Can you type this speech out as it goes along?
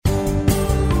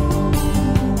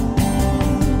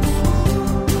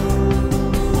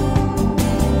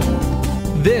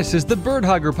This is the Bird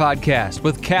Hugger Podcast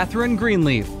with Catherine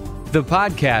Greenleaf, the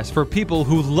podcast for people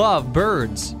who love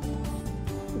birds.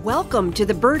 Welcome to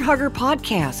the Bird Hugger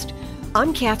Podcast.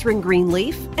 I'm Catherine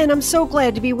Greenleaf, and I'm so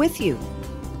glad to be with you.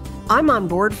 I'm on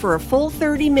board for a full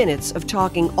 30 minutes of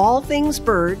talking all things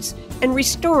birds and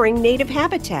restoring native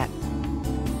habitat.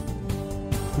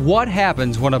 What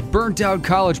happens when a burnt-out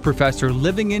college professor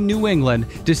living in New England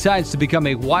decides to become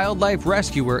a wildlife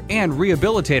rescuer and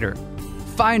rehabilitator?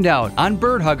 Find out on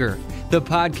Bird Hugger, the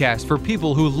podcast for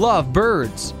people who love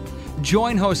birds.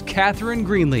 Join host Catherine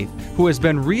Greenleaf, who has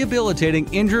been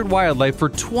rehabilitating injured wildlife for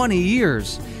 20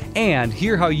 years, and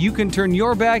hear how you can turn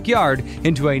your backyard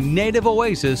into a native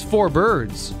oasis for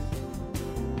birds.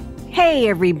 Hey,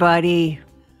 everybody.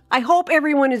 I hope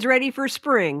everyone is ready for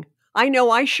spring. I know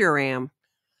I sure am.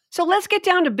 So let's get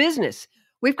down to business.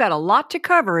 We've got a lot to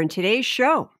cover in today's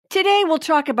show. Today, we'll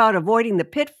talk about avoiding the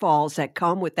pitfalls that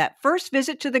come with that first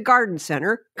visit to the garden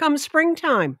center come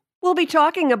springtime. We'll be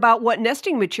talking about what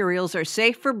nesting materials are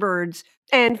safe for birds.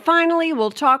 And finally, we'll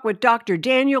talk with Dr.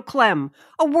 Daniel Clem,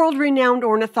 a world-renowned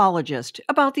ornithologist,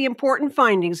 about the important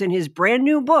findings in his brand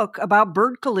new book about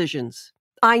bird collisions.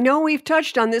 I know we've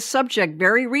touched on this subject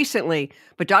very recently,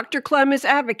 but Dr. Clem is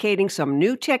advocating some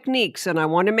new techniques, and I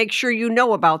want to make sure you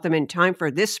know about them in time for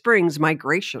this spring's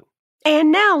migration.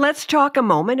 And now let's talk a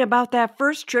moment about that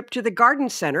first trip to the garden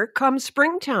center come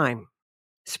springtime.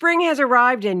 Spring has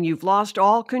arrived and you've lost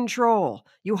all control.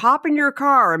 You hop in your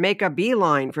car and make a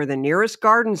beeline for the nearest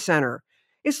garden center.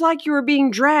 It's like you were being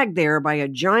dragged there by a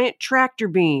giant tractor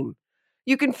beam.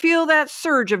 You can feel that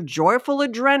surge of joyful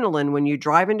adrenaline when you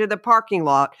drive into the parking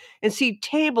lot and see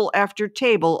table after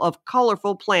table of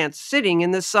colorful plants sitting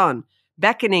in the sun,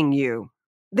 beckoning you.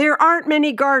 There aren't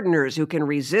many gardeners who can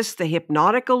resist the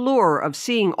hypnotic allure of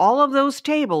seeing all of those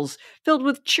tables filled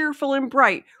with cheerful and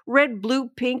bright red, blue,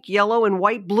 pink, yellow, and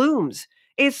white blooms.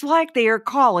 It's like they are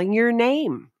calling your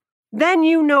name. Then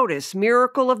you notice,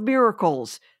 miracle of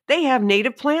miracles, they have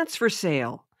native plants for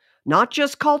sale. Not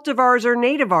just cultivars or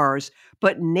nativars,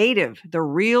 but native, the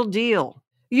real deal.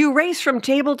 You race from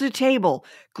table to table,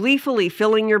 gleefully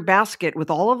filling your basket with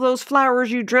all of those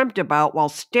flowers you dreamt about while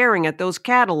staring at those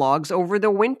catalogs over the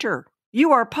winter.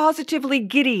 You are positively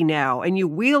giddy now, and you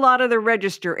wheel out of the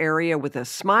register area with a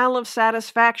smile of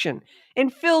satisfaction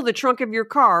and fill the trunk of your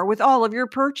car with all of your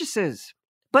purchases.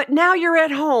 But now you're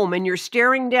at home and you're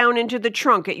staring down into the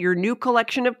trunk at your new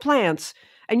collection of plants,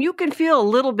 and you can feel a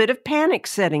little bit of panic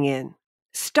setting in.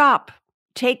 Stop.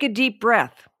 Take a deep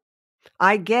breath.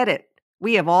 I get it.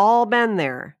 We have all been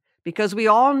there, because we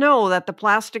all know that the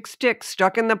plastic stick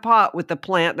stuck in the pot with the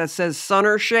plant that says sun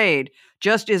or shade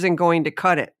just isn't going to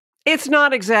cut it. It's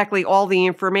not exactly all the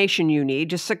information you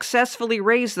need to successfully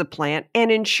raise the plant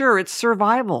and ensure its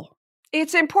survival.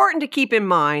 It's important to keep in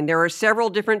mind there are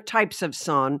several different types of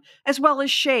sun as well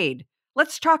as shade.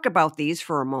 Let's talk about these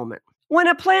for a moment. When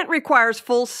a plant requires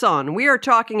full sun, we are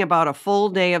talking about a full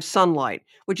day of sunlight,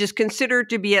 which is considered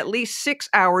to be at least 6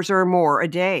 hours or more a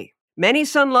day. Many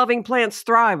sun-loving plants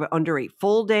thrive under a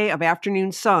full day of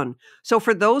afternoon sun, so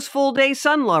for those full-day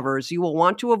sun lovers, you will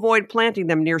want to avoid planting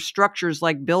them near structures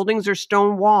like buildings or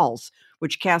stone walls,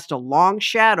 which cast a long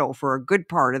shadow for a good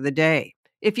part of the day.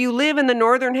 If you live in the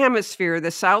northern hemisphere, the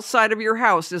south side of your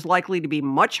house is likely to be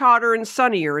much hotter and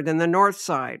sunnier than the north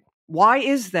side. Why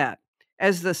is that?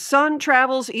 As the sun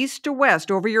travels east to west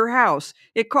over your house,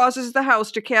 it causes the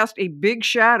house to cast a big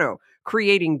shadow,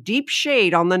 creating deep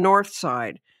shade on the north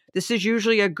side. This is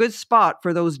usually a good spot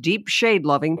for those deep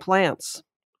shade-loving plants.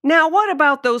 Now, what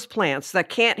about those plants that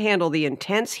can't handle the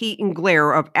intense heat and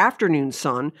glare of afternoon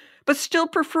sun, but still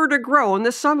prefer to grow in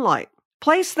the sunlight?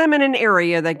 Place them in an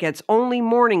area that gets only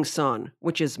morning sun,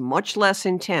 which is much less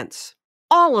intense.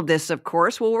 All of this, of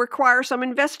course, will require some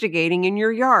investigating in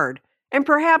your yard, and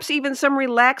perhaps even some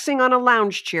relaxing on a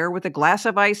lounge chair with a glass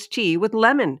of iced tea with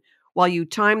lemon, while you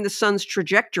time the sun's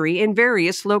trajectory in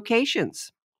various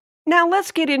locations. Now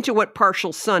let's get into what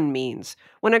partial sun means.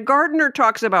 When a gardener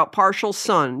talks about partial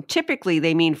sun, typically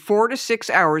they mean 4 to 6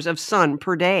 hours of sun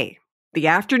per day. The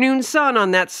afternoon sun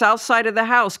on that south side of the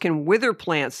house can wither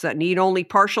plants that need only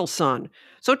partial sun,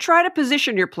 so try to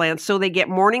position your plants so they get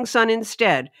morning sun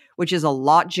instead, which is a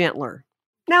lot gentler.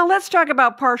 Now let's talk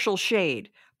about partial shade.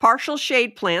 Partial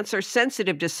shade plants are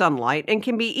sensitive to sunlight and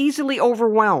can be easily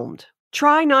overwhelmed.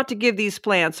 Try not to give these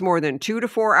plants more than 2 to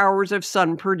 4 hours of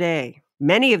sun per day.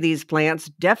 Many of these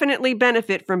plants definitely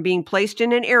benefit from being placed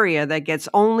in an area that gets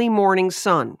only morning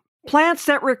sun. Plants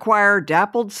that require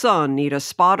dappled sun need a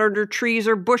spot under trees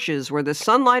or bushes where the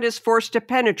sunlight is forced to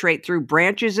penetrate through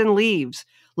branches and leaves,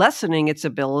 lessening its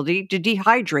ability to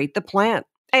dehydrate the plant.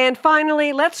 And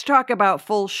finally, let's talk about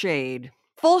full shade.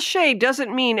 Full shade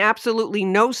doesn't mean absolutely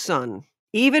no sun.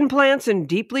 Even plants in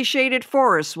deeply shaded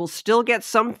forests will still get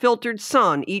some filtered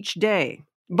sun each day.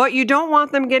 But you don't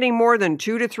want them getting more than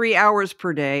 2 to 3 hours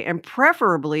per day, and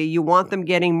preferably you want them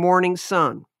getting morning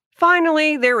sun.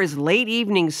 Finally, there is late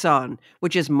evening sun,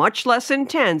 which is much less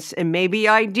intense and may be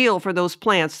ideal for those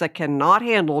plants that cannot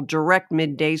handle direct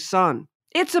midday sun.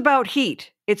 It's about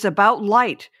heat, it's about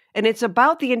light, and it's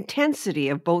about the intensity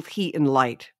of both heat and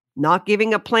light. Not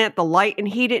giving a plant the light and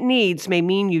heat it needs may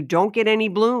mean you don't get any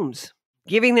blooms.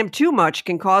 Giving them too much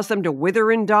can cause them to wither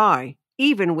and die,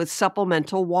 even with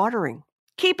supplemental watering.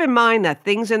 Keep in mind that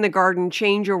things in the garden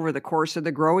change over the course of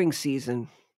the growing season.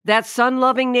 That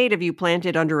sun-loving native you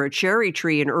planted under a cherry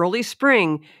tree in early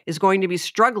spring is going to be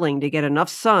struggling to get enough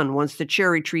sun once the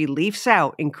cherry tree leafs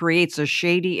out and creates a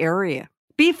shady area.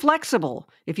 Be flexible.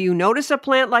 If you notice a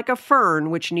plant like a fern,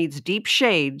 which needs deep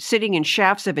shade, sitting in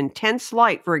shafts of intense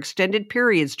light for extended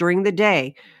periods during the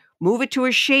day, move it to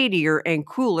a shadier and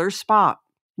cooler spot.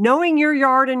 Knowing your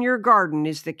yard and your garden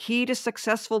is the key to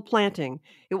successful planting.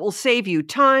 It will save you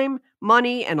time,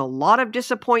 money, and a lot of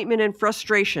disappointment and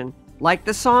frustration. Like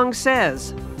the song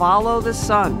says, follow the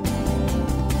sun.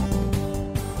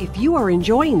 If you are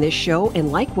enjoying this show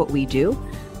and like what we do,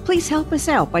 please help us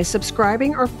out by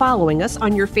subscribing or following us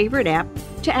on your favorite app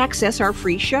to access our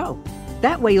free show.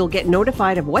 That way you'll get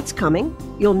notified of what's coming,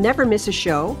 you'll never miss a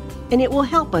show, and it will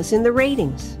help us in the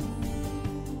ratings.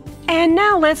 And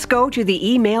now let's go to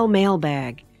the email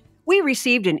mailbag. We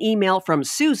received an email from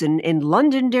Susan in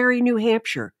Londonderry, New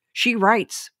Hampshire. She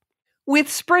writes,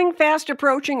 "With spring fast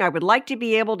approaching, I would like to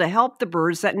be able to help the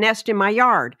birds that nest in my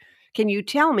yard. Can you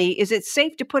tell me, is it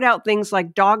safe to put out things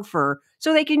like dog fur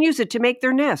so they can use it to make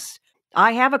their nests?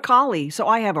 I have a collie, so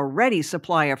I have a ready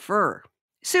supply of fur."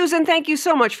 Susan, thank you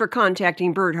so much for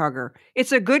contacting Bird Hugger.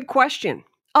 It's a good question.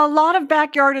 A lot of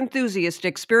backyard enthusiasts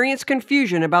experience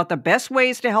confusion about the best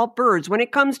ways to help birds when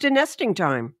it comes to nesting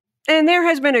time. And there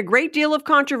has been a great deal of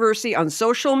controversy on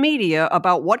social media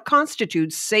about what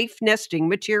constitutes safe nesting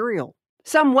material.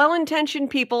 Some well-intentioned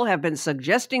people have been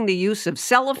suggesting the use of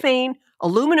cellophane,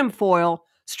 aluminum foil,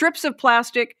 strips of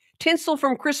plastic, tinsel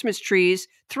from Christmas trees,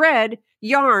 thread,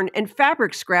 yarn, and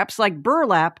fabric scraps like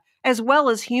burlap, as well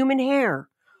as human hair,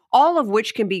 all of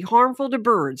which can be harmful to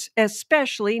birds,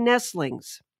 especially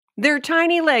nestlings. Their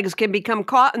tiny legs can become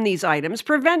caught in these items,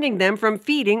 preventing them from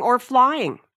feeding or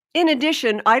flying. In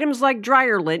addition, items like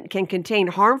dryer lint can contain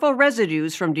harmful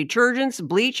residues from detergents,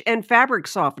 bleach, and fabric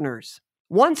softeners.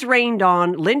 Once rained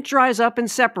on, lint dries up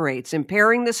and separates,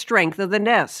 impairing the strength of the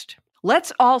nest.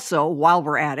 Let's also, while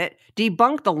we're at it,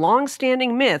 debunk the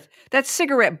long-standing myth that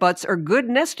cigarette butts are good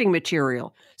nesting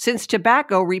material, since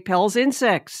tobacco repels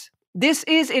insects. This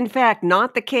is, in fact,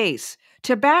 not the case.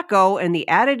 Tobacco and the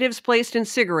additives placed in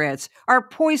cigarettes are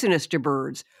poisonous to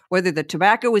birds, whether the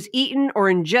tobacco is eaten or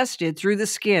ingested through the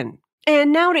skin.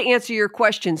 And now to answer your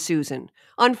question, Susan.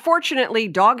 Unfortunately,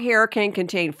 dog hair can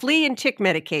contain flea and tick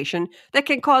medication that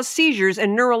can cause seizures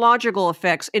and neurological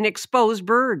effects in exposed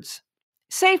birds.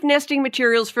 Safe nesting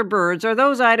materials for birds are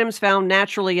those items found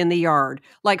naturally in the yard,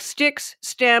 like sticks,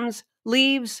 stems,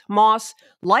 leaves, moss,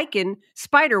 lichen,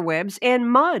 spider webs, and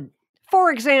mud.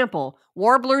 For example,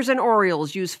 warblers and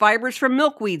orioles use fibers from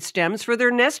milkweed stems for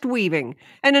their nest weaving,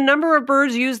 and a number of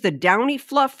birds use the downy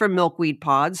fluff from milkweed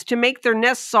pods to make their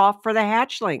nests soft for the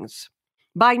hatchlings.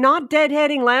 By not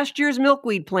deadheading last year's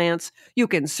milkweed plants, you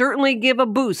can certainly give a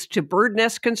boost to bird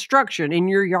nest construction in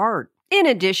your yard. In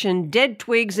addition, dead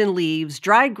twigs and leaves,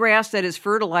 dried grass that is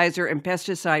fertilizer and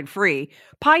pesticide-free,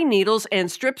 pine needles, and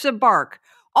strips of bark,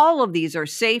 all of these are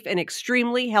safe and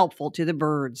extremely helpful to the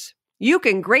birds. You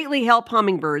can greatly help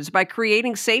hummingbirds by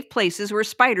creating safe places where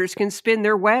spiders can spin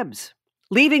their webs.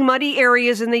 Leaving muddy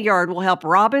areas in the yard will help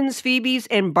robins, phoebes,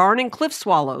 and barn and cliff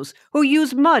swallows who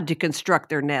use mud to construct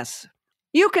their nests.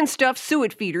 You can stuff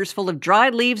suet feeders full of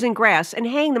dried leaves and grass and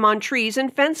hang them on trees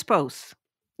and fence posts.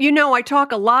 You know, I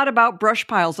talk a lot about brush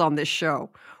piles on this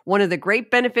show. One of the great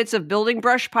benefits of building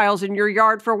brush piles in your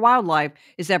yard for wildlife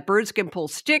is that birds can pull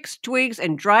sticks, twigs,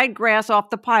 and dried grass off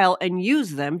the pile and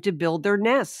use them to build their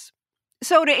nests.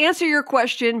 So to answer your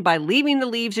question, by leaving the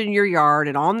leaves in your yard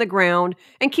and on the ground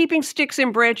and keeping sticks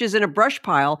and branches in a brush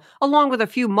pile along with a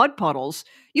few mud puddles,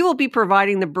 you will be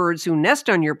providing the birds who nest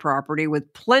on your property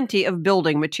with plenty of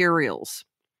building materials.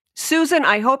 Susan,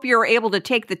 I hope you are able to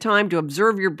take the time to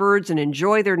observe your birds and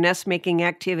enjoy their nest-making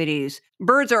activities.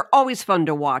 Birds are always fun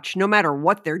to watch, no matter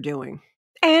what they're doing.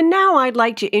 And now I'd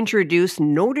like to introduce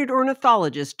noted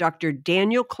ornithologist Dr.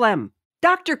 Daniel Clem.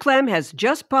 Dr. Clem has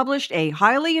just published a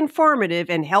highly informative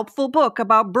and helpful book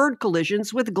about bird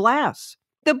collisions with glass.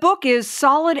 The book is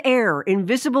Solid Air,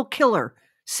 Invisible Killer,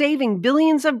 saving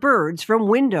billions of birds from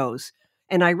windows,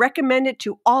 and I recommend it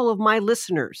to all of my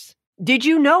listeners. Did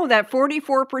you know that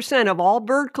 44% of all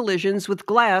bird collisions with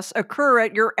glass occur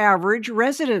at your average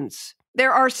residence?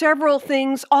 There are several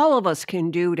things all of us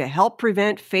can do to help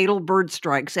prevent fatal bird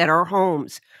strikes at our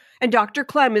homes, and Dr.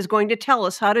 Clem is going to tell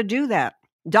us how to do that.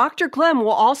 Dr. Clem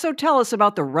will also tell us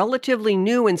about the relatively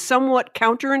new and somewhat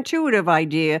counterintuitive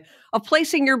idea of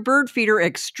placing your bird feeder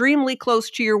extremely close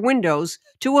to your windows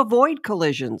to avoid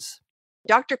collisions.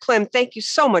 Dr. Clem, thank you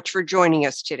so much for joining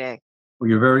us today.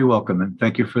 Well, you're very welcome, and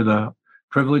thank you for the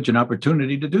privilege and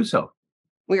opportunity to do so.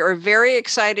 We are very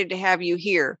excited to have you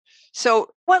here. So,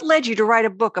 what led you to write a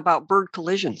book about bird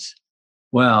collisions?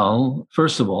 Well,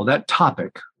 first of all, that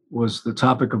topic was the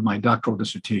topic of my doctoral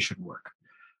dissertation work.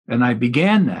 And I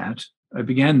began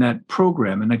that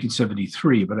program in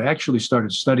 1973, but I actually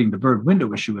started studying the bird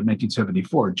window issue in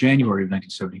 1974, January of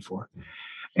 1974.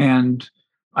 And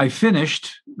I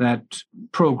finished that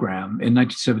program in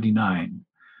 1979.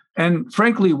 And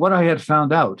frankly, what I had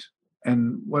found out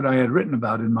and what I had written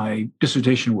about in my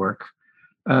dissertation work,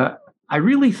 I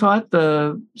really thought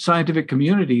the scientific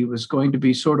community was going to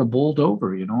be sort of bowled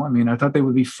over, I thought they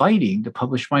would be fighting to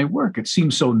publish my work. It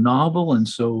seemed so novel and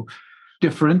so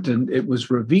different, and it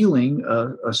was revealing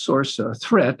a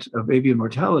threat of avian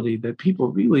mortality that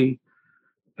people really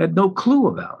had no clue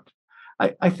about.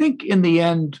 I think in the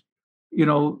end,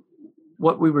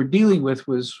 what we were dealing with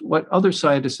was what other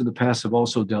scientists in the past have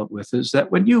also dealt with, is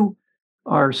that when you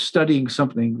are studying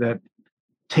something that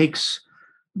takes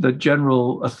the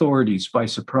general authorities by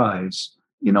surprise,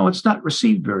 it's not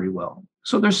received very well.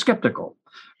 So they're skeptical.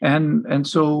 And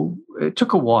so it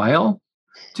took a while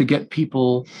to get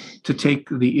people to take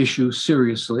the issue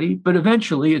seriously, but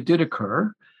eventually it did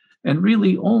occur. And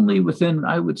really only within,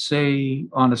 I would say,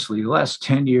 honestly, the last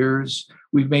 10 years,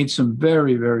 we've made some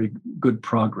very, very good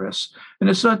progress. And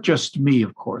it's not just me,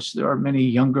 of course. There are many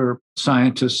younger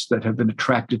scientists that have been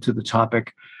attracted to the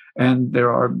topic, and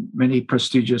there are many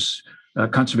prestigious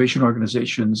conservation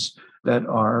organizations that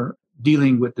are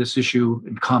dealing with this issue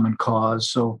in common cause.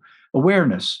 So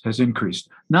awareness has increased,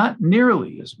 not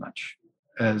nearly as much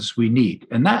as we need.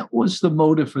 And that was the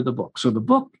motive for the book. So the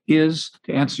book is,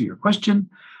 to answer your question,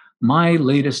 my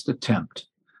latest attempt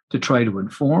to try to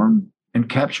inform and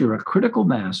capture a critical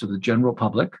mass of the general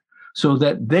public so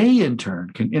that they in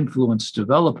turn can influence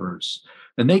developers,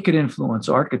 and they can influence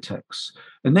architects,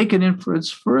 and they can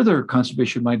influence further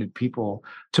conservation-minded people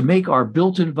to make our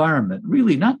built environment,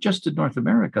 really not just in North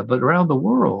America, but around the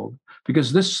world,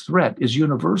 because this threat is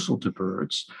universal to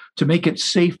birds, to make it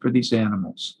safe for these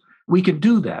animals. We can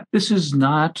do that. This is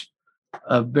not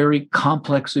a very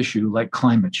complex issue like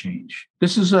climate change.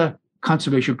 This is a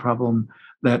conservation problem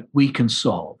that we can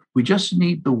solve. We just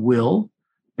need the will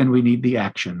and we need the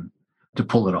action to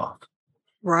pull it off.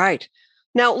 Right.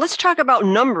 Now, let's talk about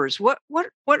numbers. What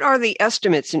are the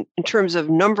estimates in terms of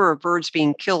number of birds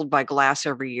being killed by glass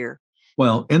every year?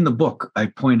 Well, in the book, I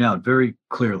point out very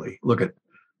clearly,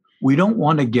 we don't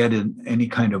want to get in any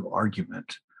kind of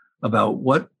argument about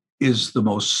what is the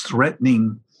most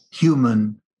threatening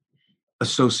human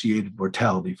associated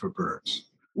mortality for birds.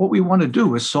 What we want to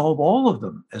do is solve all of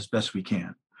them as best we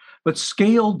can. But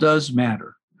scale does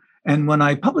matter. And when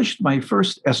I published my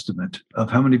first estimate of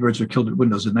how many birds are killed at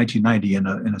windows in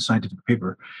 1990 in a scientific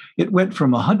paper, it went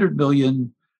from 100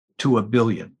 million to 1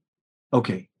 billion.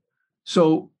 Okay,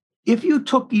 so if you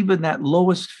took even that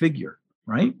lowest figure,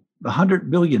 right, the 100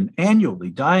 million annually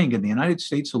dying in the United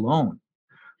States alone,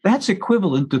 that's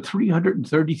equivalent to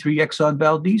 333 Exxon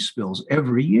Valdez spills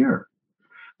every year.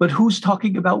 But who's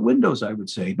talking about windows, I would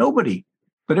say? Nobody.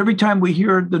 But every time we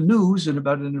hear the news and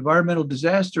about an environmental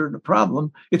disaster and a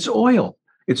problem, it's oil.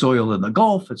 It's oil in the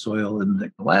Gulf. It's oil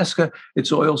in Alaska.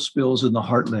 It's oil spills in the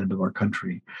heartland of our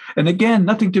country. And again,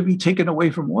 nothing to be taken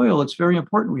away from oil. It's very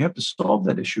important. We have to solve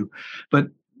that issue. But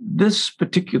this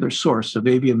particular source of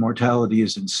avian mortality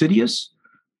is insidious.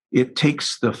 It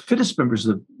takes the fittest members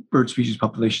of the bird species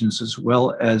populations as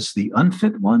well as the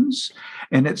unfit ones.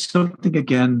 And it's something,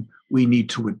 again, we need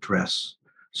to address.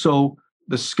 So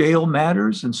the scale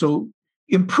matters. And so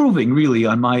improving really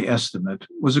on my estimate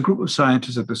was a group of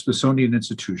scientists at the Smithsonian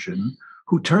Institution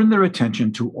who turned their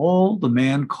attention to all the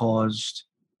man-caused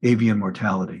avian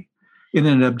mortality in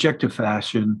an objective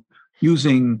fashion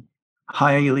using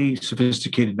highly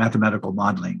sophisticated mathematical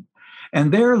modeling.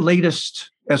 And their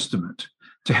latest estimate,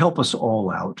 to help us all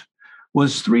out,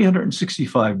 was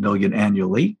 365 million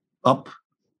annually, up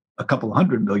a couple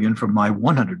hundred million from my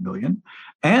 100 million,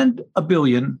 and 1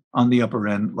 billion on the upper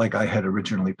end, like I had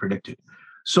originally predicted.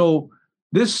 So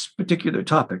this particular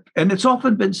topic, and it's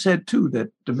often been said too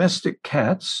that domestic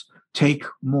cats take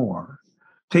more.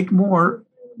 take more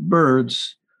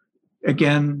birds,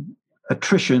 again,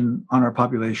 attrition on our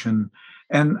population.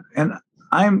 And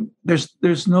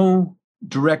there's no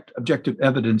direct objective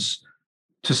evidence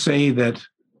to say that,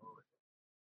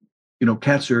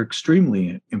 cats are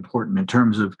extremely important in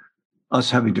terms of us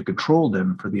having to control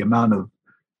them for the amount of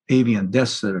avian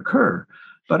deaths that occur.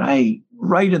 But I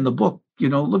write in the book,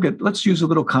 let's use a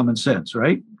little common sense,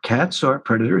 right? Cats are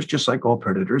predators, just like all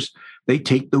predators. They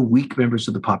take the weak members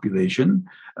of the population.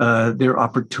 They're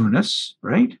opportunists,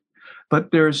 right?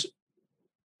 But there's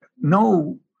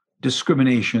no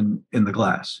discrimination in the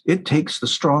glass. It takes the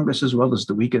strongest as well as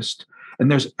the weakest. And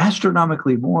there's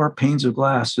astronomically more panes of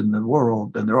glass in the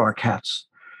world than there are cats.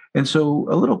 And so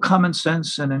a little common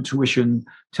sense and intuition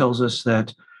tells us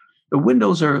that the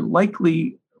windows are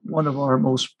likely one of our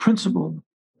most principal,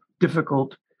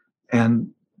 difficult, and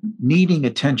needing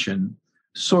attention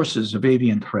sources of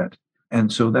avian threat.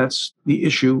 And so that's the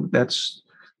issue. That's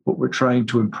what we're trying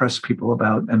to impress people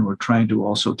about. And we're trying to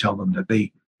also tell them that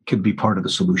they can be part of the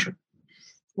solution.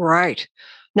 Right.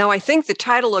 Now, I think the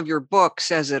title of your book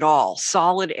says it all: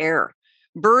 Solid Air.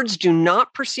 Birds do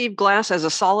not perceive glass as a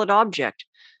solid object.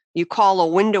 You call a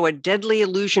window a deadly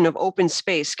illusion of open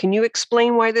space. Can you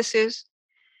explain why this is?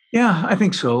 Yeah, I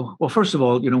think so. Well, first of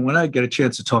all, when I get a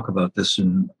chance to talk about this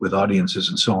with audiences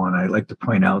and so on, I like to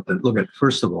point out that,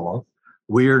 first of all,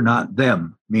 we're not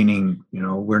them, meaning,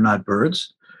 we're not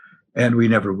birds, and we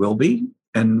never will be.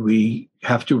 And we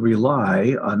have to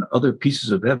rely on other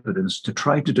pieces of evidence to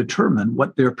try to determine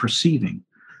what they're perceiving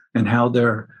and how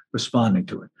they're responding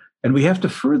to it. And we have to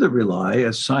further rely,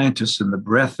 as scientists, in the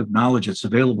breadth of knowledge that's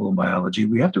available in biology,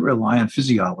 we have to rely on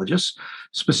physiologists,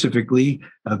 specifically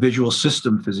visual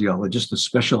system physiologists that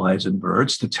specialize in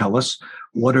birds, to tell us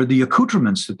what are the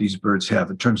accoutrements that these birds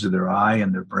have in terms of their eye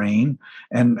and their brain,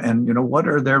 and what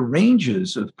are their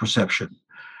ranges of perception.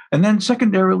 And then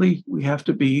secondarily, we have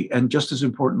to be, and just as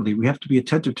importantly, we have to be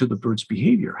attentive to the bird's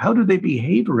behavior. How do they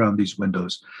behave around these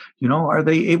windows? Are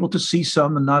they able to see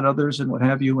some and not others, and what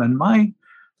have you? And my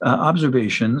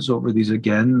observations over these,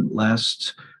 again,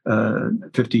 last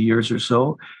 50 years or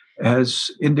so,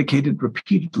 has indicated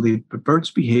repeatedly that birds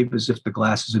behave as if the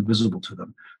glass is invisible to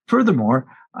them. Furthermore,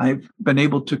 I've been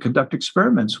able to conduct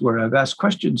experiments where I've asked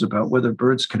questions about whether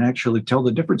birds can actually tell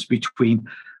the difference between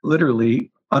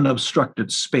literally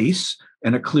unobstructed space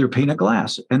and a clear pane of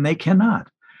glass, and they cannot.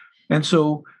 And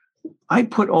so I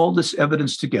put all this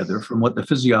evidence together from what the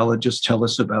physiologists tell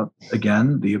us about,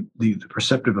 again, the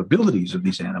perceptive abilities of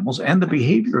these animals and the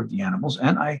behavior of the animals.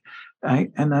 And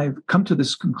I've come to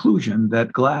this conclusion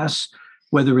that glass,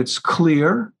 whether it's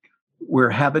clear, where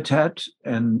habitat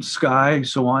and sky,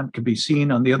 so on, can be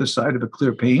seen on the other side of a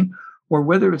clear pane, or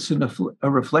whether it's in a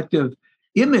reflective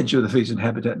image of the face and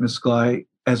habitat in the sky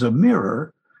as a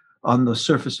mirror on the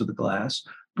surface of the glass,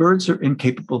 birds are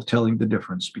incapable of telling the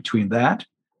difference between that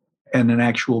and an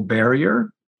actual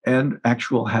barrier and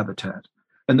actual habitat.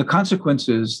 And the consequence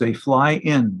is they fly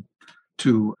in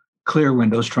to clear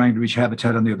windows trying to reach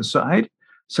habitat on the other side,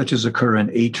 such as occur in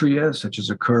atria, such as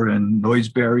occur in noise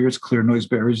barriers, clear noise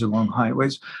barriers along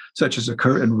highways, such as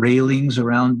occur in railings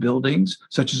around buildings,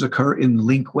 such as occur in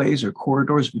linkways or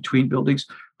corridors between buildings.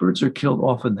 Birds are killed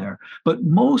often there. But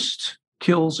most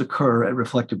kills occur at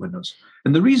reflective windows.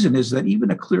 And the reason is that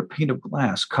even a clear pane of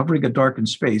glass covering a darkened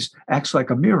space acts like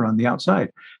a mirror on the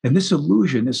outside. And this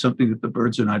illusion is something that the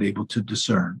birds are not able to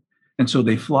discern. And so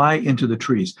they fly into the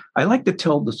trees. I like to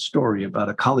tell the story about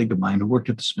a colleague of mine who worked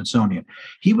at the Smithsonian.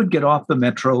 He would get off the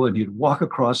metro and he'd walk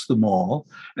across the mall,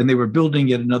 and they were building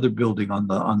yet another building on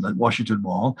the Washington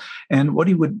Mall. And what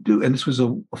he would do, and this was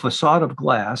a facade of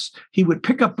glass, he would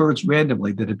pick up birds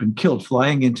randomly that had been killed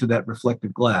flying into that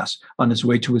reflective glass on his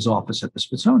way to his office at the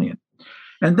Smithsonian.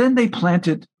 And then they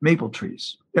planted maple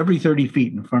trees every 30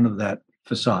 feet in front of that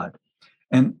facade.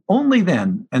 And only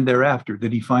then and thereafter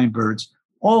did he find birds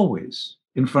always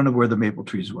in front of where the maple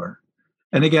trees were.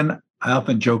 And again, I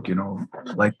often joke,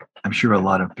 like I'm sure a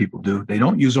lot of people do, they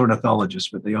don't use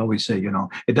ornithologists, but they always say,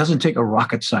 it doesn't take a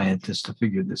rocket scientist to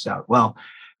figure this out. Well,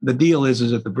 the deal is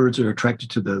that the birds are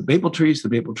attracted to the maple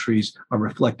trees are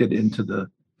reflected into the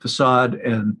facade,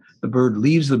 and the bird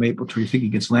leaves the maple tree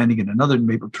thinking it's landing in another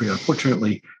maple tree.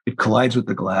 Unfortunately, it collides with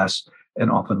the glass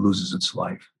and often loses its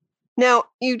life. Now,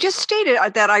 you just stated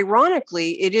that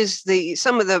ironically, it is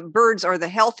some of the birds are the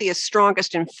healthiest,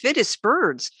 strongest, and fittest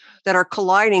birds that are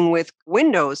colliding with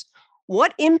windows.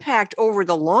 What impact over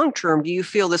the long term do you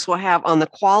feel this will have on the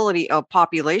quality of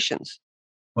populations?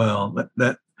 Well,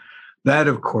 that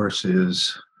of course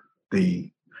is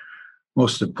the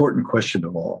most important question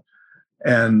of all.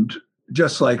 And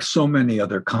just like so many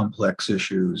other complex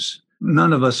issues,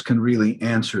 none of us can really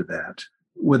answer that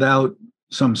without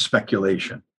some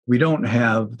speculation. We don't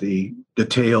have the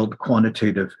detailed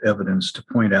quantitative evidence to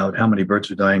point out how many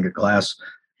birds are dying at glass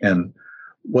and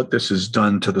what this has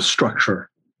done to the structure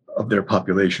of their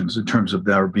populations in terms of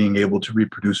their being able to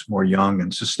reproduce more young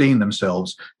and sustain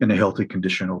themselves in a healthy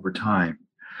condition over time.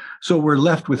 So we're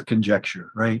left with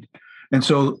conjecture, right? And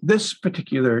so this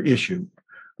particular issue,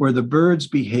 where the birds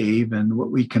behave and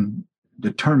what we can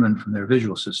determine from their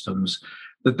visual systems,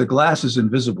 that the glass is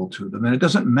invisible to them. And it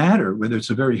doesn't matter whether it's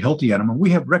a very healthy animal.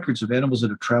 We have records of animals that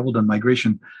have traveled on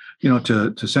migration,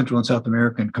 to Central and South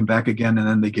America and come back again, and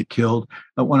then they get killed.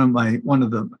 One of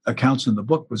the accounts in the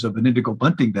book was of an indigo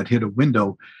bunting that hit a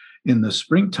window in the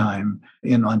springtime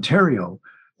in Ontario.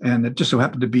 And it just so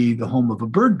happened to be the home of a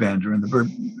bird bander, and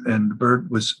the bird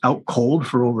was out cold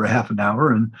for over a half an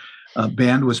hour, and a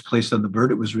band was placed on the bird.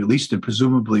 It was released and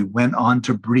presumably went on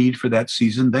to breed for that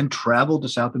season, then traveled to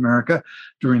South America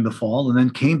during the fall, and then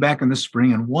came back in the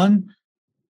spring. And 1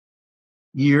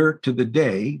 year to the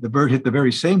day, the bird hit the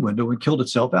very same window and killed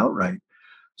itself outright.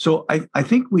 So I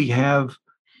think we have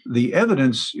the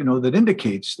evidence, that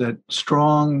indicates that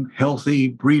strong, healthy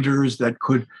breeders that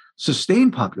could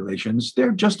sustain populations,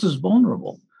 they're just as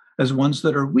vulnerable as ones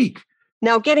that are weak.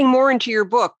 Now, getting more into your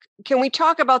book, can we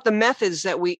talk about the methods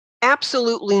that we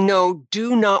absolutely know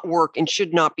do not work and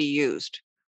should not be used?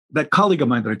 That colleague of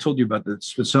mine that I told you about, the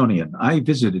Smithsonian, I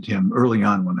visited him early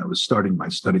on when I was starting my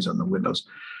studies on the windows.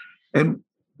 And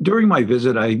during my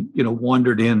visit, I,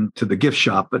 wandered into the gift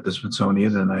shop at the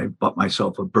Smithsonian, and I bought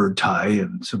myself a bird tie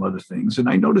and some other things. And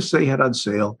I noticed they had on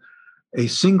sale a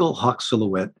single hawk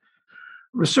silhouette.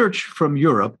 Research from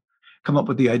Europe come up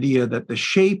with the idea that the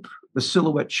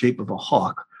silhouette shape of a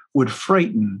hawk would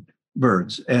frighten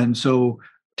birds. And so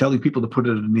telling people to put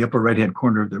it in the upper right-hand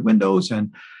corner of their windows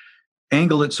and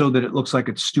angle it so that it looks like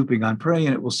it's stooping on prey,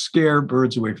 and it will scare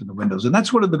birds away from the windows. And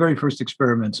that's one of the very first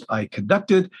experiments I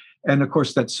conducted. And of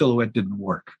course, that silhouette didn't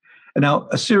work. And now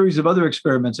a series of other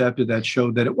experiments after that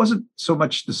showed that it wasn't so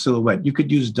much the silhouette. You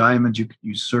could use diamonds, you could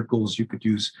use circles, you could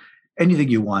use anything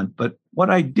you want. But what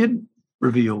I did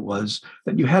reveal was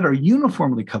that you had to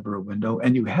uniformly cover a window,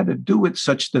 and you had to do it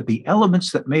such that the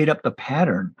elements that made up the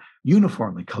pattern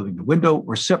uniformly covering the window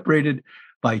were separated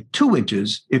by 2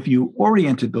 inches if you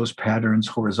oriented those patterns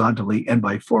horizontally, and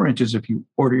by 4 inches if you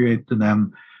oriented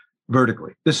them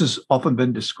vertically. This has often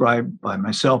been described by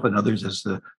myself and others as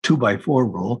the 2x4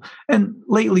 rule. And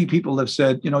lately people have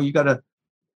said, you got to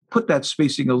put that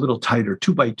spacing a little tighter,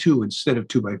 2x2 instead of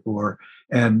 2x4.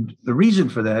 And the reason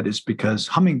for that is because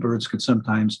hummingbirds can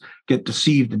sometimes get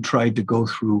deceived and try to go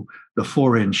through the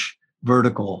 4-inch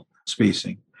vertical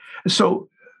spacing. So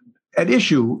at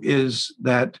issue is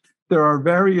that there are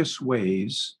various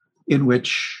ways in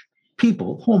which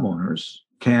people, homeowners,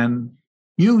 can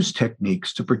use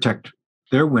techniques to protect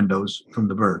their windows from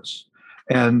the birds.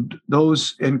 And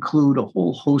those include a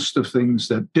whole host of things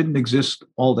that didn't exist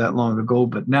all that long ago,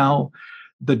 but now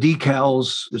the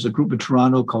decals, there's a group in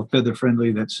Toronto called Feather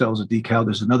Friendly that sells a decal.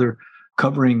 There's another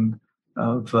covering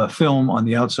of film on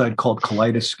the outside called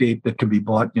Kaleidoscape that can be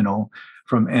bought,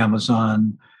 from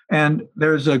Amazon. And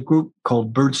there's a group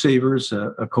called Bird Savers,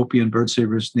 Akopian Bird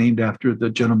Savers, named after the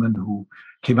gentleman who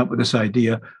came up with this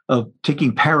idea of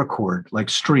taking paracord, like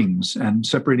strings, and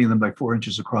separating them by 4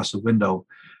 inches across the window.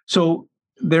 So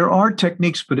there are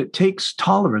techniques, but it takes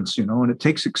tolerance, and it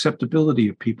takes acceptability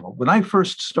of people. When I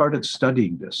first started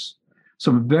studying this,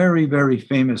 some very, very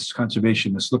famous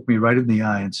conservationists looked me right in the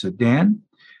eye and said, Dan,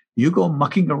 you go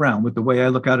mucking around with the way I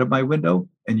look out of my window,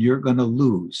 and you're going to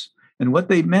lose. And what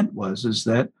they meant is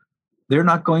that they're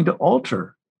not going to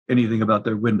alter anything about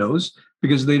their windows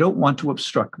because they don't want to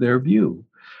obstruct their view.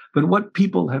 But what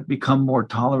people have become more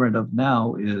tolerant of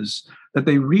now is that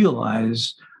they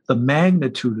realize the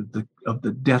magnitude of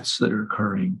the deaths that are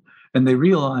occurring, and they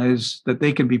realize that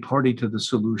they can be party to the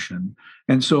solution.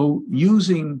 And so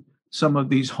using some of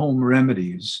these home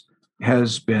remedies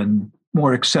has been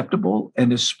more acceptable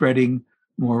and is spreading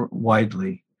more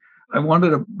widely. I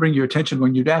wanted to bring your attention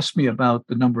when you'd asked me about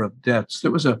the number of deaths.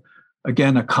 There was a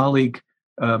colleague,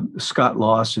 Scott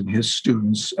Loss, and his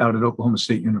students out at Oklahoma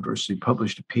State University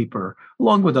published a paper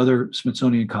along with other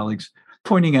Smithsonian colleagues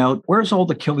pointing out where's all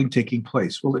the killing taking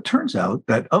place. Well, it turns out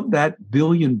that of that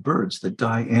billion birds that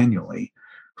die annually,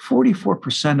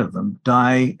 44% of them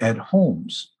die at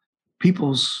homes,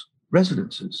 people's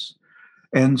residences,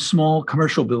 and small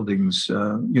commercial buildings,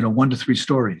 1 to 3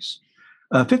 stories.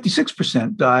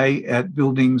 56% die at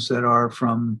buildings that are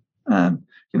from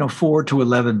 4 to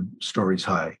 11 stories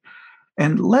high.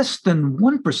 And less than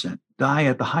 1% die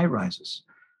at the high rises.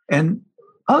 And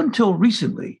until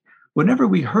recently, whenever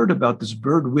we heard about this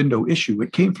bird window issue,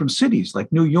 it came from cities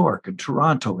like New York and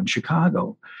Toronto and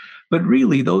Chicago. But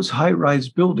really, those high-rise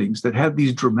buildings that have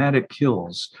these dramatic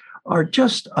kills are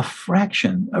just a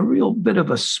fraction, a real bit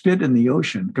of a spit in the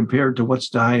ocean compared to what's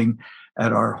dying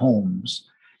at our homes.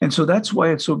 And so that's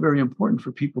why it's so very important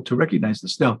for people to recognize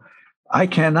this. Now, I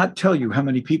cannot tell you how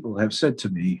many people have said to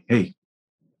me, hey,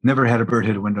 never had a bird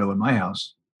hit a window in my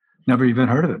house, never even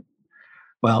heard of it.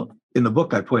 Well, in the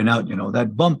book, I point out,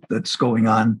 that bump that's going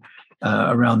on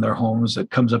around their homes that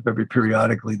comes up every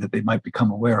periodically that they might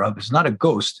become aware of is not a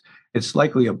ghost. It's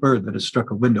likely a bird that has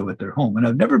struck a window at their home. And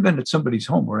I've never been at somebody's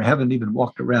home where I haven't even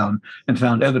walked around and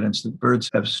found evidence that birds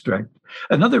have struck.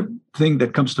 Another thing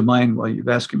that comes to mind while you've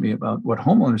asking me about what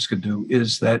homeowners could do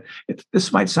is that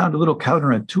this might sound a little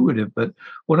counterintuitive, but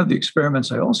one of the experiments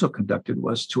I also conducted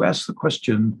was to ask the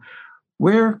question,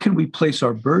 where can we place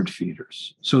our bird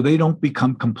feeders so they don't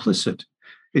become complicit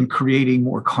in creating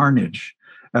more carnage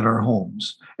at our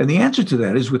homes? And the answer to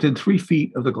that is within 3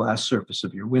 feet of the glass surface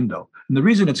of your window. And the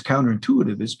reason it's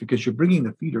counterintuitive is because you're bringing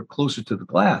the feeder closer to the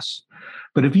glass.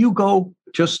 But if you go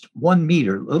just 1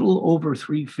 meter, a little over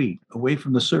 3 feet away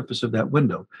from the surface of that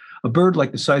window, a bird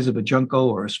like the size of a junco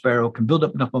or a sparrow can build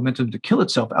up enough momentum to kill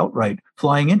itself outright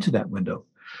flying into that window.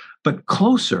 But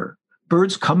closer,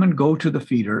 birds come and go to the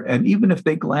feeder, and even if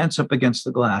they glance up against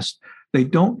the glass, they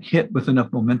don't hit with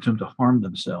enough momentum to harm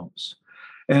themselves.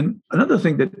 And another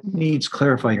thing that needs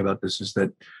clarifying about this is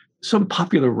that some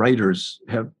popular writers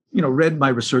have, read my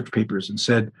research papers and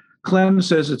said, Clem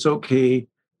says it's okay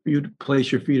for you to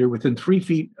place your feeder within 3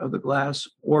 feet of the glass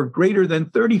or greater than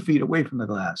 30 feet away from the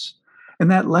glass. And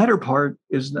that latter part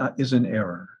is an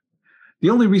error. The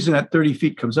only reason that 30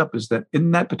 feet comes up is that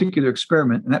in that particular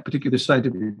experiment, in that particular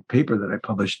scientific paper that I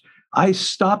published, I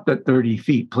stopped at 30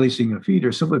 feet placing a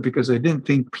feeder simply because I didn't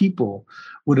think people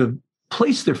would have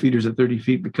placed their feeders at 30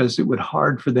 feet because it would be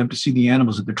hard for them to see the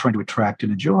animals that they're trying to attract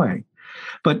and enjoy.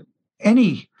 But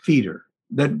any feeder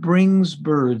that brings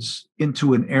birds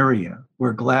into an area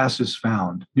where glass is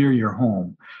found near your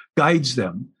home guides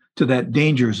them to that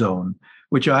danger zone,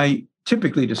 which I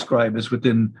typically describe as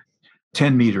within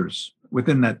 10 meters,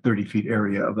 within that 30 feet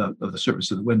area of the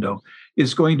surface of the window,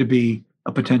 is going to be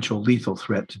a potential lethal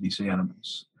threat to these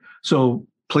animals. So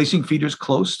placing feeders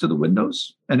close to the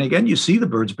windows, and again, you see the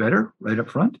birds better right up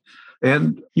front,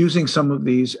 and using some of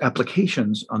these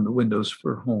applications on the windows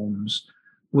for homes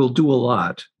will do a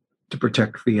lot to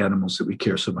protect the animals that we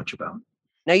care so much about.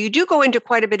 Now, you do go into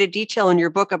quite a bit of detail in your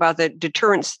book about the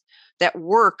deterrents that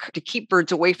work to keep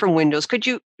birds away from windows. Could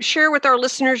you share with our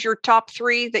listeners your top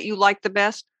 3 that you like the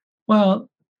best? Well,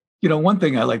 one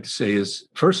thing I like to say is,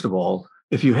 first of all,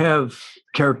 if you have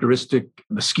characteristic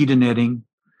mosquito netting,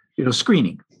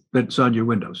 screening that's on your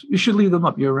windows, you should leave them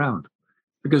up year-round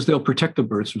because they'll protect the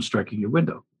birds from striking your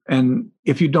window. And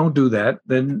if you don't do that,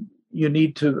 then you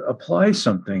need to apply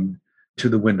something to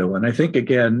the window. And I think,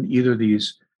 again, either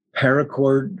these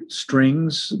paracord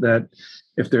strings that,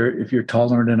 if you're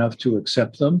tolerant enough to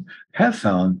accept them, have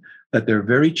found that they're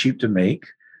very cheap to make,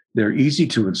 they're easy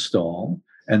to install,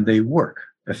 and they work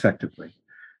effectively.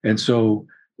 And so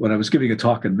when I was giving a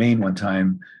talk in Maine one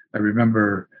time, I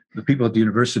remember the people at the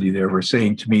university there were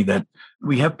saying to me that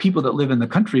we have people that live in the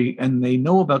country and they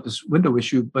know about this window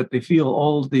issue, but they feel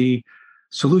all the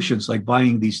solutions like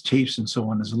buying these tapes and so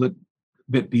on is a little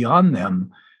bit beyond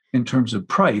them in terms of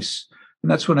price.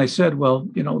 And that's when I said, well,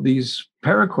 these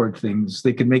paracord things,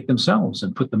 they can make themselves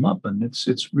and put them up. And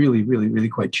it's really, really, really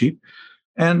quite cheap.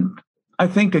 And I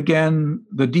think, again,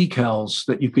 the decals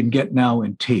that you can get now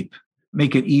in tape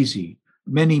make it easy.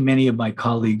 Many, many of my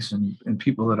colleagues and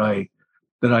people that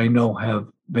I know have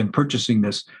been purchasing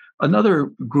this.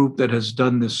 Another group that has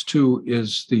done this too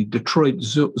is the Detroit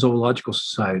Zoological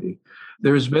Society.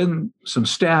 There's been some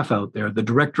staff out there. The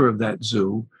director of that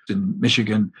zoo in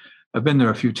Michigan, I've been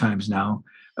there a few times now.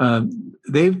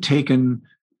 They've taken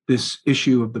this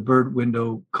issue of the bird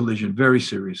window collision very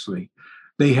seriously.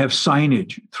 They have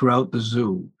signage throughout the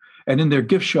zoo. And in their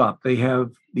gift shop, they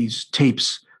have these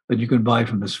tapes that you can buy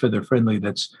from this Feather Friendly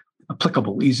that's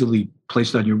applicable, easily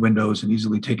placed on your windows and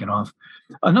easily taken off.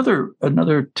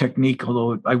 Another technique,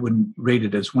 although I wouldn't rate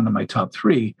it as one of my top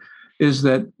 3, is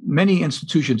that many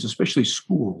institutions, especially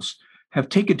schools, have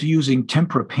taken to using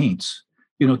tempera paints,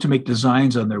 to make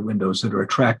designs on their windows that are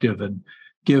attractive and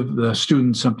give the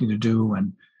students something to do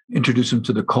and introduce them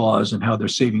to the cause and how they're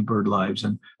saving bird lives.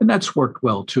 And that's worked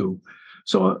well too.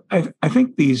 So I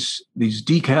think these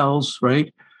decals,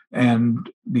 right, and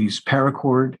these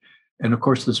paracord, and of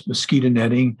course this mosquito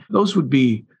netting, those would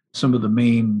be some of the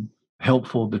main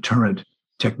helpful deterrent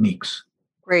techniques.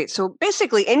 Great. So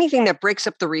basically anything that breaks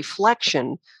up the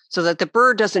reflection so that the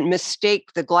bird doesn't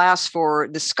mistake the glass for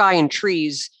the sky and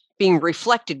trees being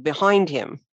reflected behind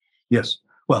him. Yes.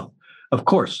 Well, of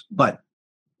course. But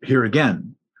here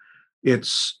again,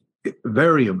 it's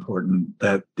very important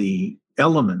that the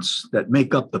elements that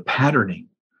make up the patterning,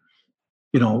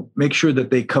 make sure that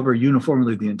they cover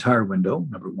uniformly the entire window,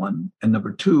 number one. And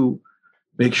number two,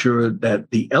 make sure that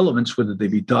the elements, whether they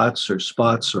be dots or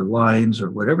spots or lines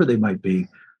or whatever they might be,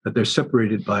 that they're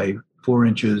separated by 4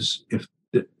 inches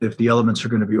if the elements are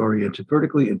going to be oriented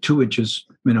vertically, and 2 inches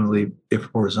minimally if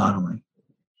horizontally.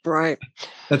 Right.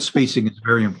 That spacing is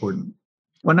very important.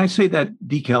 When I say that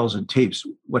decals and tapes,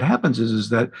 what happens is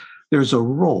that there's a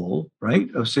roll, right,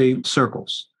 of say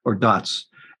circles or dots,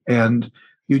 and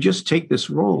you just take this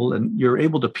roll and you're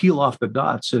able to peel off the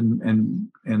dots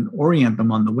and orient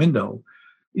them on the window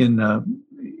in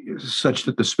such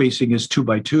that the spacing is 2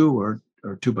 by 2 or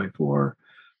 2 by 4.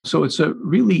 So it's a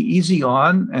really easy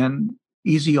on and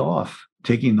easy off,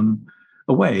 taking them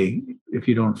away if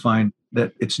you don't find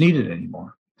that it's needed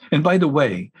anymore. And by the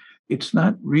way, it's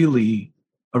not really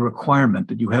a requirement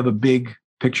that you have a big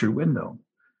picture window.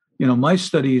 My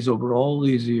studies over all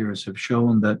these years have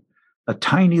shown that a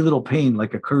tiny little pane,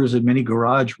 like occurs in many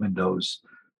garage windows,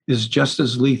 is just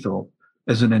as lethal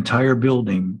as an entire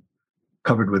building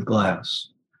covered with glass.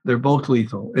 They're both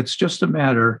lethal. It's just a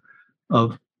matter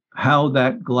of how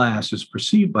that glass is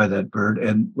perceived by that bird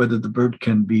and whether the bird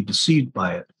can be deceived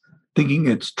by it, thinking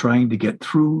it's trying to get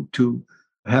through to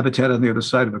habitat on the other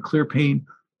side of a clear pane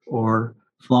or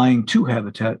flying to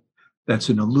habitat that's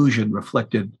an illusion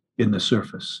reflected in the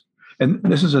surface. And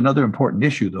this is another important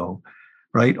issue, though,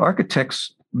 right?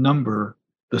 Architects number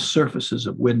the surfaces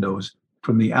of windows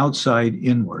from the outside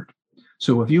inward.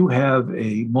 So if you have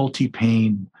a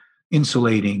multi-pane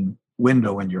insulating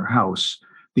window in your house,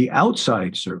 the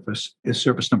outside surface is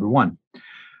surface number 1.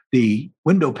 The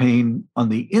window pane on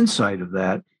the inside of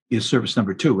that is surface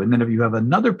number 2. And then if you have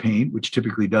another pane, which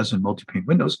typically does in multi-pane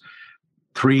windows,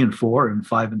 3 and 4 and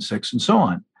 5 and 6 and so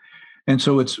on. And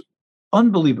so it's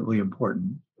unbelievably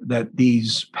important that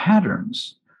these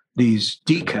patterns, these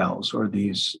decals or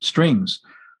these strings,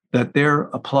 that they're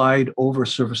applied over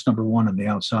surface number 1 on the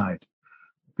outside.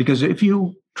 Because if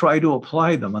you try to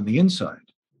apply them on the inside,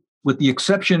 with the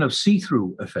exception of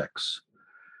see-through effects,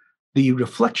 the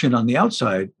reflection on the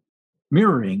outside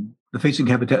mirroring the facing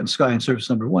habitat and sky and surface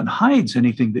number 1 hides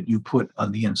anything that you put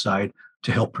on the inside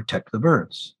to help protect the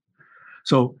birds.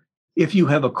 So if you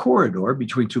have a corridor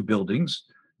between 2 buildings,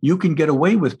 you can get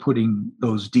away with putting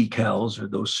those decals or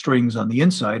those strings on the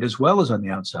inside as well as on the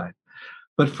outside.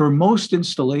 But for most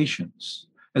installations,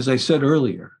 as I said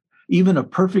earlier, even a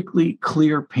perfectly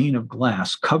clear pane of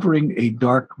glass covering a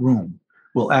dark room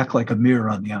will act like a mirror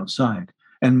on the outside.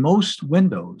 And most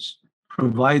windows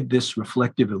provide this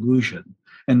reflective illusion.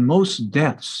 And most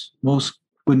deaths, most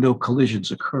window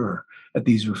collisions occur at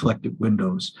these reflective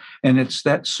windows. And it's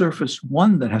that surface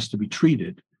 1 that has to be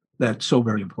treated that's so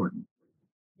very important.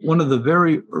 One of the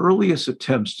very earliest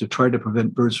attempts to try to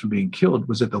prevent birds from being killed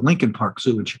was at the Lincoln Park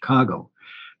Zoo in Chicago.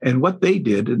 And what they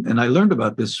did, and I learned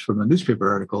about this from a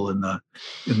newspaper article in the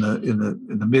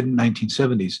mid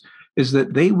 1970s, is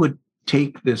that they would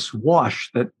take this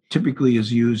wash that typically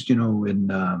is used,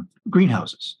 in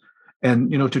greenhouses,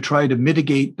 and to try to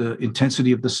mitigate the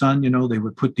intensity of the sun. They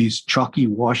would put these chalky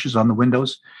washes on the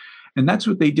windows, and that's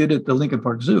what they did at the Lincoln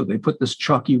Park Zoo. They put this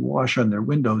chalky wash on their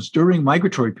windows during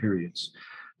migratory periods,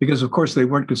 because of course they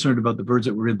weren't concerned about the birds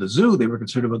that were in the zoo. They were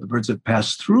concerned about the birds that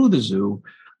passed through the zoo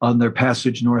on their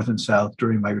passage north and south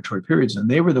during migratory periods, and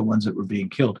they were the ones that were being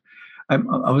killed.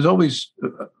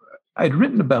 I'd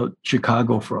written about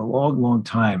Chicago for a long, long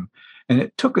time, and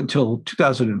it took until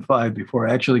 2005 before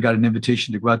I actually got an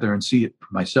invitation to go out there and see it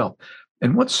for myself.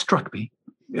 And what struck me,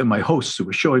 and my hosts who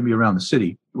were showing me around the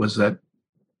city, was that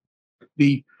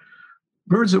the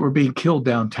birds that were being killed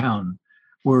downtown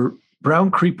were brown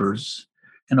creepers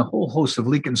and a whole host of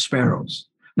Lincoln sparrows.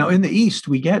 Now, in the East,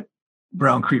 we get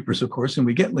brown creepers, of course, and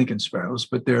we get Lincoln sparrows,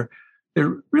 but they're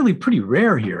really pretty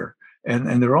rare here,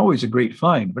 and they're always a great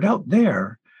find. But out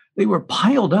there, they were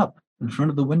piled up in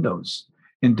front of the windows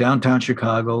in downtown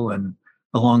Chicago and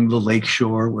along the lake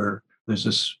shore, where there's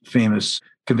this famous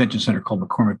convention center called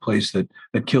McCormick Place that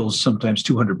kills sometimes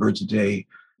 200 birds a day.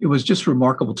 It was just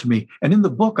remarkable to me. And in the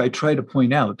book, I try to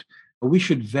point out we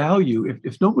should value,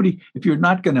 if you're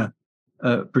not going to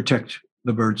protect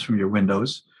the birds from your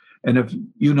windows, and if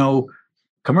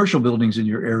commercial buildings in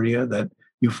your area that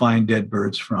you find dead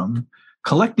birds from,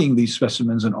 collecting these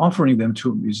specimens and offering them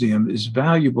to a museum is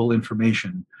valuable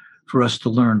information for us to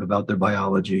learn about their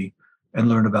biology and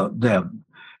learn about them.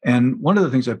 And one of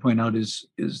the things I point out is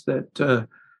that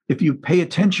if you pay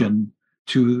attention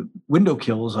to window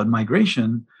kills on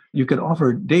migration, you can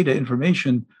offer data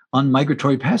information on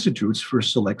migratory passage routes for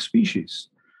select species.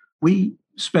 We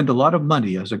spend a lot of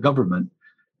money as a government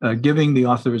giving the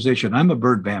authorization. I'm a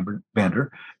bird bander,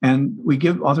 and we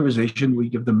give authorization. We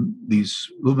give them these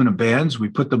aluminum bands. We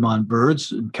put them on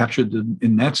birds and capture them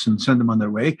in nets and send them on their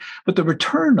way. But the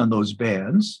return on those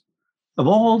bands, of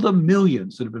all the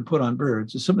millions that have been put on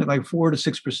birds, is something like 4 to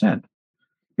 6%.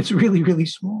 It's really, really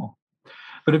small.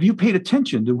 But if you paid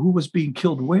attention to who was being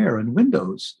killed where in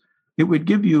windows, it would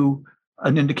give you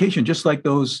an indication, just like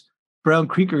those brown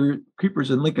creepers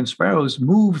and Lincoln sparrows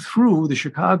move through the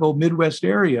Chicago Midwest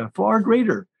area far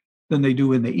greater than they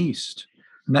do in the East.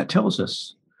 And that tells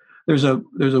us. There's a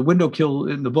window kill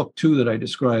in the book, too, that I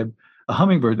describe, a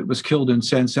hummingbird that was killed in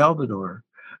San Salvador,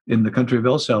 in the country of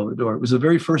El Salvador. It was the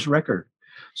very first record.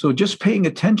 So just paying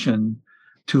attention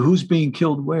to who's being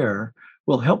killed where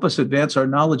will help us advance our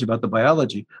knowledge about the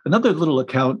biology. Another little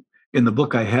account in the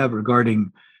book I have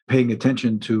regarding paying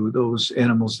attention to those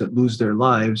animals that lose their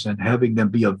lives and having them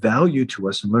be of value to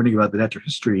us and learning about the natural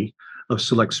history of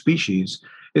select species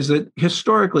is that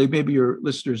historically, maybe your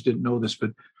listeners didn't know this,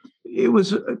 but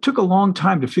it took a long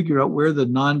time to figure out where the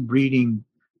non-breeding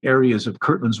areas of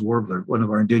Kirtland's warbler, one of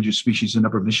our endangered species in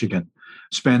Upper Michigan,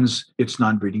 spends its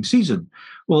non-breeding season.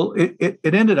 Well, it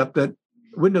ended up that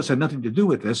windows had nothing to do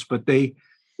with this, but they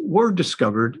were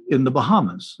discovered in the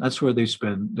Bahamas. That's where they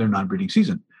spend their non-breeding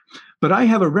season. But I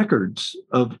have a records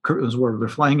of Kirtland's warbler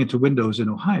flying into windows in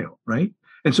Ohio, right?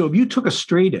 And so if you took a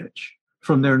straight edge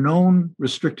from their known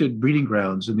restricted breeding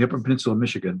grounds in the Upper Peninsula of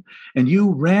Michigan, and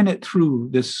you ran it through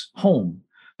this home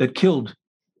that killed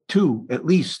 2, at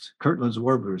least, Kirtland's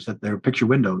warblers at their picture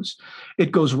windows,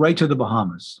 it goes right to the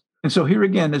Bahamas. And so here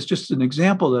again is just an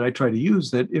example that I try to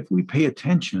use, that if we pay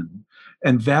attention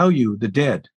and value the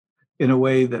dead in a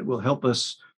way that will help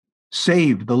us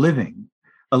save the living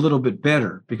a little bit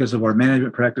better because of our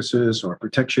management practices or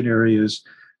protection areas,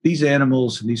 these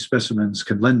animals and these specimens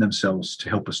can lend themselves to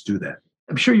help us do that.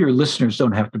 I'm sure your listeners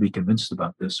don't have to be convinced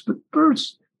about this, but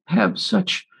birds have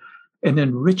such an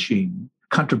enriching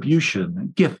contribution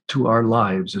and gift to our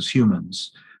lives as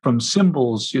humans, from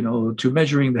symbols, to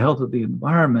measuring the health of the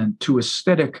environment, to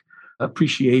aesthetic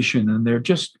appreciation, and their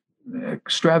just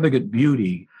extravagant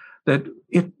beauty, that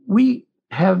if we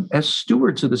have, as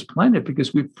stewards of this planet,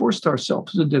 because we've forced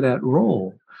ourselves into that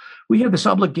role, we have this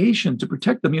obligation to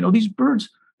protect them. These birds,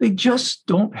 they just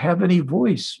don't have any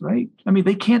voice, right? I mean,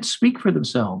 they can't speak for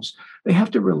themselves. They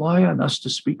have to rely on us to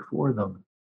speak for them.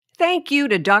 Thank you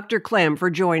to Dr. Clem for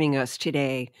joining us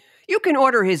today. You can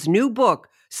order his new book,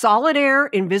 Solid Air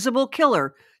Invisible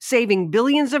Killer, Saving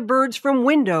Billions of Birds from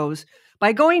Windows,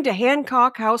 by going to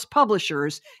Hancock House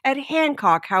Publishers at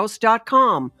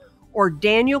hancockhouse.com or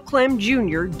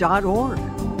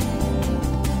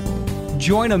danielclemjr.org.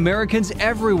 Join Americans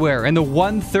everywhere in the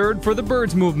 1/3 for the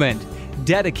Birds movement.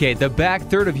 Dedicate the back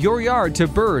third of your yard to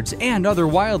birds and other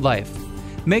wildlife.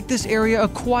 Make this area a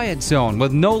quiet zone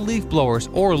with no leaf blowers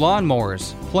or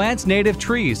lawnmowers. Plant native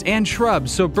trees and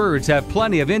shrubs so birds have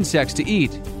plenty of insects to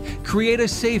eat. Create a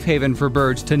safe haven for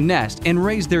birds to nest and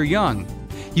raise their young.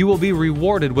 You will be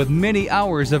rewarded with many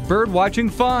hours of bird watching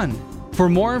fun. For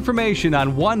more information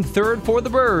on 1/3 for the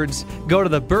birds, go to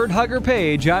the Bird Hugger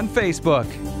page on Facebook.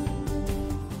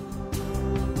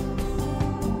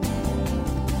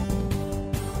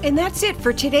 And that's it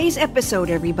for today's episode,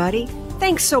 everybody.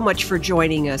 Thanks so much for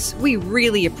joining us. We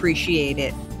really appreciate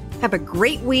it. Have a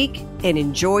great week and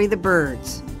enjoy the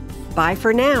birds. Bye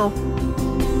for now.